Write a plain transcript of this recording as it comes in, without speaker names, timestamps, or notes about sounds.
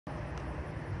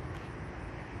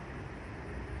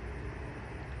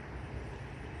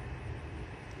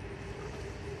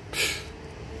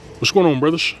What's going on,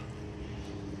 brothers?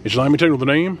 It's L.O.M with the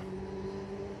name.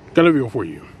 Got a video for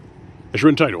you. It's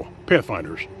written title,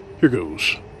 Pathfinders. Here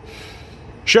goes.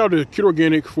 Shout out to Kid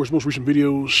Organic for his most recent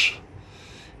videos.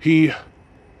 He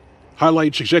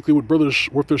highlights exactly what brothers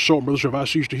worth their salt and brothers who have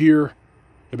eyes to hear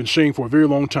have been saying for a very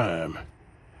long time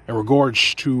in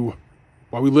regards to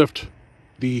why we left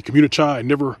the Mgtow and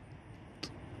never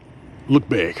looked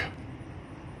back.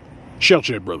 Shout out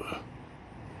to that brother.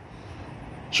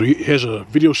 So he has a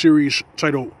video series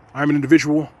titled, I'm an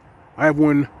Individual. I have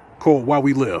one called Why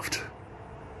We Left.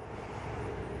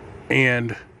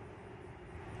 And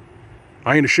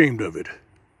I ain't ashamed of it.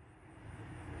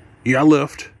 Yeah, I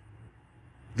left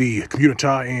the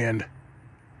Mgtow, and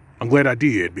I'm glad I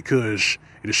did, because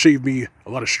it has saved me a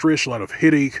lot of stress, a lot of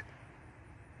headache,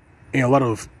 and a lot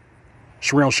of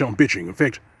surround sound bitching. In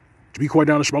fact, to be quite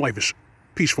honest, my life is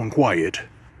peaceful and quiet,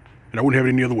 and I wouldn't have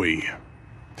it any other way.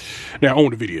 Now,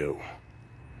 on the video.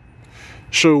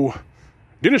 So,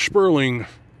 Dennis Sperling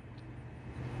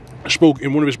spoke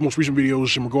in one of his most recent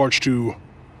videos in regards to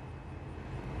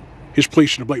his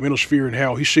place in the black manosphere and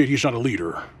how he said he's not a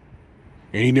leader.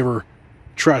 And he never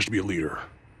tries to be a leader.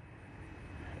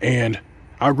 And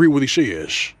I agree with what he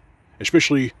says,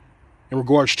 especially in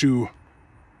regards to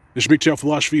this Mgtow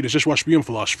philosophy, this SYSBM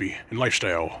philosophy and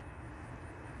lifestyle.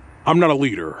 I'm not a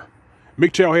leader.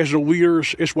 Mgtow has no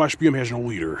leaders. SYSBM has no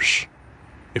leaders.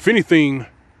 If anything,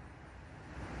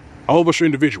 all of us are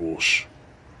individuals.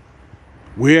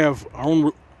 We have our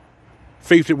own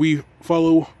faith that we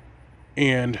follow,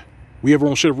 and we have our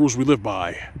own set of rules we live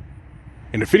by.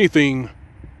 And if anything,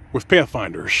 we're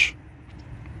pathfinders.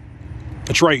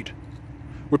 That's right.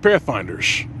 We're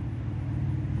pathfinders.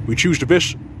 We choose the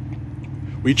best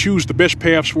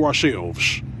paths for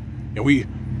ourselves, and we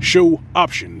show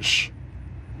options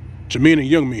to men and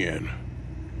young men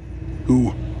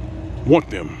who want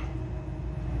them.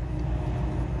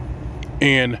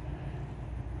 And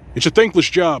it's a thankless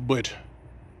job, but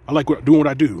I like doing what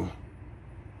I do,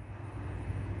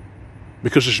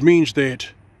 because this means that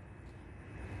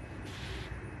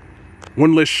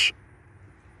one less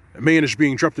man is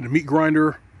being dropped in a meat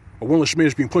grinder, or one less man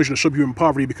is being plunged into subhuman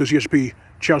poverty because he has to pay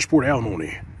child support and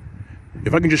alimony.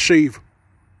 If I can just save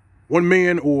one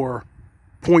man or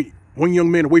point one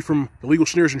young man away from illegal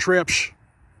snares and traps,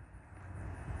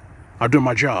 I've done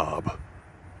my job.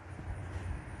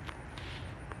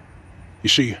 You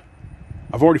see,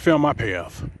 I've already found my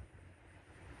path.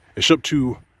 It's up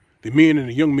to the men and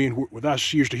the young men with eyes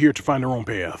to hear to find their own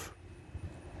path.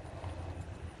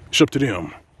 It's up to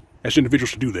them as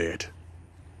individuals to do that,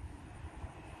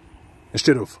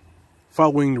 instead of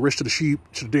following the rest of the sheep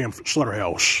to the damn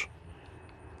slaughterhouse.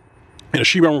 And the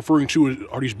sheep I'm referring to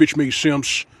are these bitch-made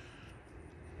simps,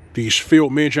 these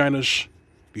failed manginas,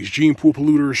 these gene pool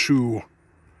polluters who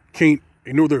can't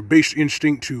ignore their base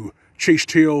instinct to chase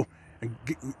tail and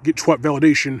get twat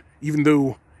validation, even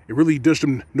though it really does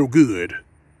them no good.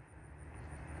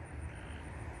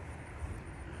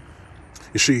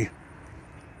 You see,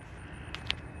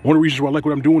 one of the reasons why I like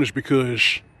what I'm doing is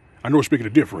because I know it's making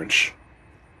a difference.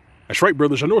 That's right,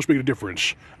 brothers, I know it's making a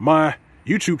difference. My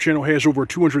YouTube channel has over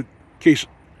 200K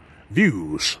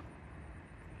views.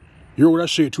 You heard what I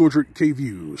said, 200K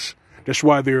views. That's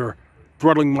why they're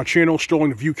throttling my channel, stalling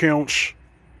the view counts,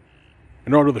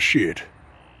 and all other shit.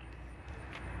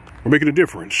 We're making a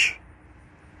difference.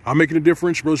 I'm making a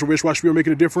difference. Brothers over SYSBM are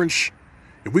making a difference.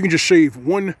 If we can just save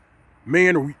one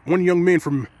man or one young man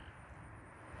from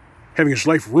having his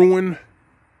life ruined,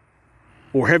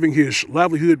 or having his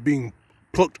livelihood being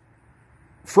plucked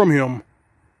from him,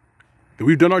 then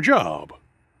we've done our job.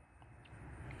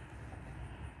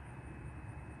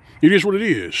 It is what it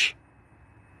is.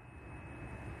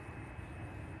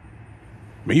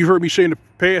 Man, you've heard me say in the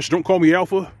past, don't call me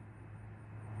alpha.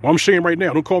 Well, I'm saying right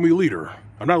now, don't call me a leader.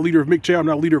 I'm not a leader of Mgtow. I'm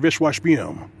not a leader of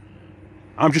SYSBM.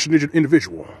 I'm just an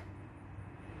individual.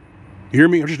 You hear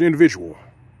me? I'm just an individual.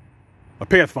 A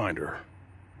pathfinder.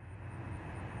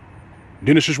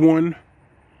 Dennis is one.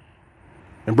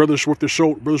 And brothers worth their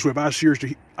salt, brothers who have eyes to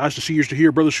see, ears to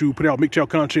hear, brothers who put out Mgtow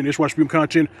content, SYSBM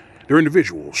content, they're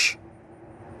individuals.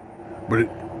 But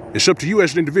it's up to you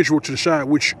as an individual to decide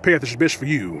which path is best for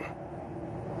you.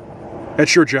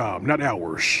 That's your job, not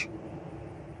ours.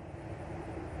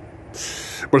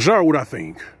 But it's not what I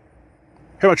think.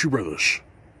 How about you, brothers?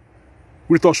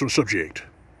 What are your thoughts on the subject?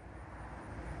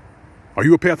 Are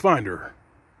you a pathfinder?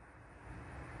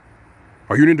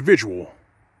 Are you an individual?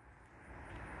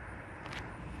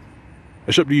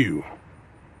 It's up to you.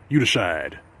 You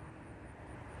decide.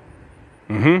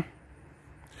 It's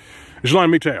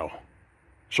L.O.M Mgtow.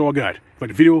 That's all I got. If you like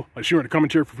the video, like share in the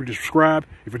commentary, feel free to subscribe.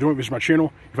 If you're doing visit my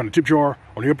channel, you find the tip jar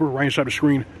on the upper right hand side of the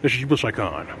screen. That's your plus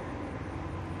icon.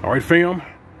 Alright, fam.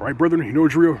 Alright, brethren, you know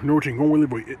it's real. You know what you're going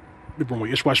to live on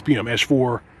SYSPM. As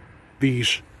for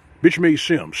these bitch-made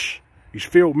Sims, these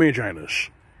failed manginas,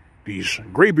 these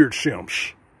graybeard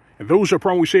Sims, and those that are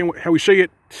probably saying how we say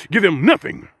it, give them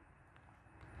nothing.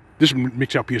 This is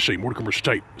Mgtow PSA. More to come,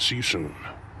 type. See you soon.